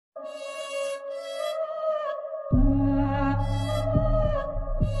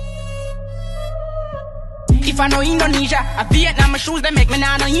If I know Indonesia, a Vietnam, my shoes, they make me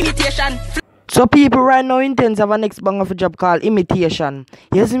now no imitation. So people right now Intence have a next bang of a job called Imitation.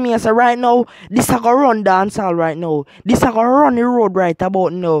 You see me, I say right now, this a go run dancehall right now. This a go run the road right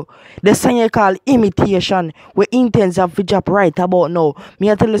about now. The song you call Imitation, where Intence have a job right about now.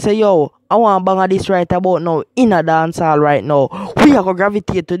 Me I tell you say yo, I want bang of this right about now in a dancehall right now. We are gonna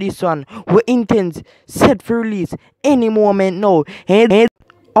gravitate to this one where Intence set for release any moment now. And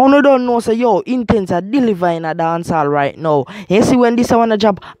I don't know say yo Intence are delivering a dancehall right now. You see when this a wanna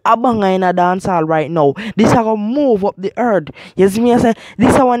job a banger in a dancehall right now. This a gonna move up the earth. You see me I say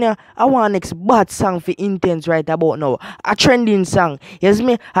this a one I want next bad song for Intence right about now. A trending song. You see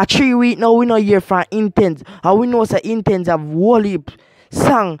me a 3 week now we know hear from Intence. And we know say Intence have whole heap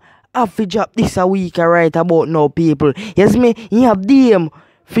song have for job this a week right about now people. You see me you have DM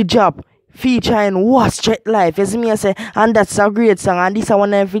for job featuring What Straight Life, you see me I say, and that's a great song, and this is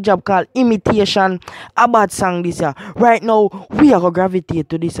one of the job called Imitation, a bad song this year. Right now, we are gonna gravitate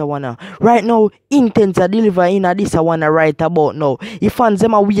to this one. Right now, Intence are delivering in this one right about now. If fans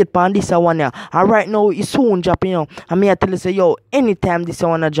them a wait for this one, and right now it's soon job, you know. And me I tell you say, yo, anytime this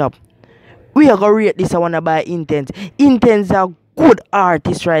one a job, we are gonna rate this one by Intence. Intence a good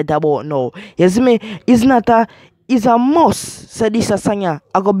artist right about now. You see me, it's a must. So this a song I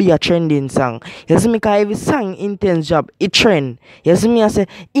go be a trending song. You see me, cause every song Intence job, it trend. You see me, I say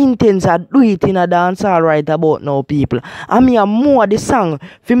Intence a do it in a dancehall right about now people. And me a more the song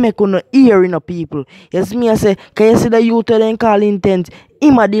fi make you hear in people. You see me, I say, cause you see the youth then call Intence,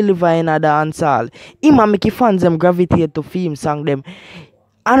 him a deliver in a dancehall. Him a make fans them gravitate to film song them.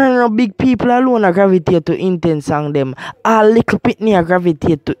 I don't know big people alone are gravitate to Intence song them. A little pitney are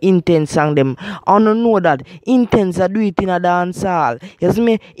gravitate to Intence song them. I don't know that Intence are do it in a dance hall. You see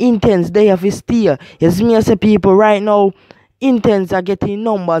me, Intence they have to steer. You see me, I say people right now, Intence are getting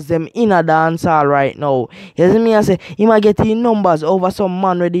numbers them in a dance hall right now. You see me, I say he might getting numbers over some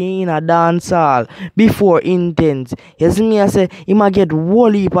man ready in a dance hall before Intence. You see me, I say he might get whole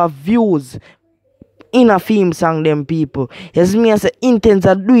heap of views in a film song them people. You see me I say Intence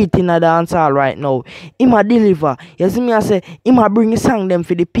a do it in a dancehall right now. Him a deliver. You see me I say him a bring a song them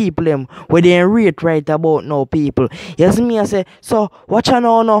for the people them where they rate right about now people. You see me I say so watch out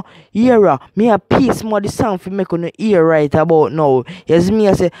now hear me a piece more the song for make you hear right about now. You see me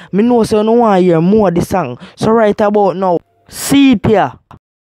I say me know so no want hear more the song. So right about now see it here.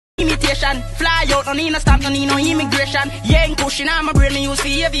 Imitation, fly out, no need no stamp, no need no immigration. Yeah, ain't pushing on my brain, me use for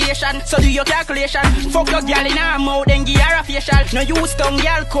aviation. So do your calculation. Fuck your girl in her mouth, then give her a facial. No use tongue,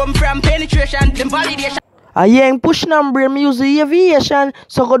 girl come from penetration, then validation. I ain't pushing on brain, me use the aviation.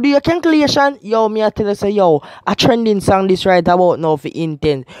 So go do your calculation. Yo, me I tell you say yo, a trending song this right about now for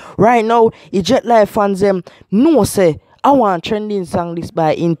Intence. Right now, it Jet Life fans them no say I want trending song this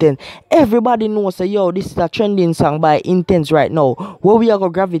by Intence. Everybody knows say yo, this is a trending song by Intence right now. Where we are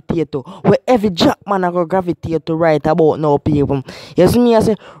gonna gravitate to, where every jack man are gonna gravitate to right about now people. You see me I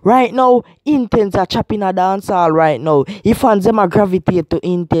say right now Intence are chopping a dancehall right now. If fans them are gravitate to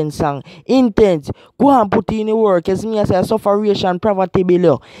Intence song. Intence, go and put in the work. You see me I say sufferation, poverty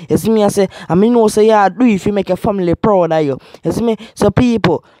below. You see me I say I mean know say yeah do if you make a family proud of you. You see me? So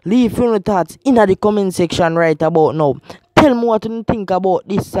people leave your thoughts in the comment section right about now. Tell me what you think about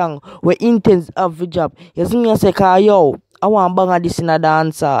this song where Intence have a job. You see me I say cause yo, I want bang this in a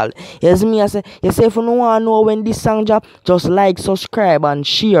dancehall. You see me I say, you say if you don't want to know when this song drop, just like, subscribe and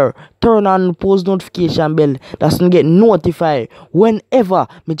share. Turn on post notification bell. That's to get notified whenever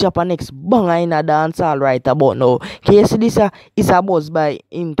me drop a next banger in a dancehall right about now. Can you see this is a buzz by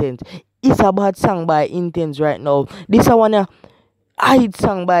Intence. It's a bad song by Intence right now. This one hit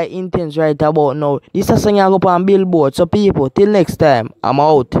song by Intence right about now. This is a song I go on Billboard. So people, till next time, I'm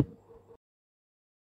out.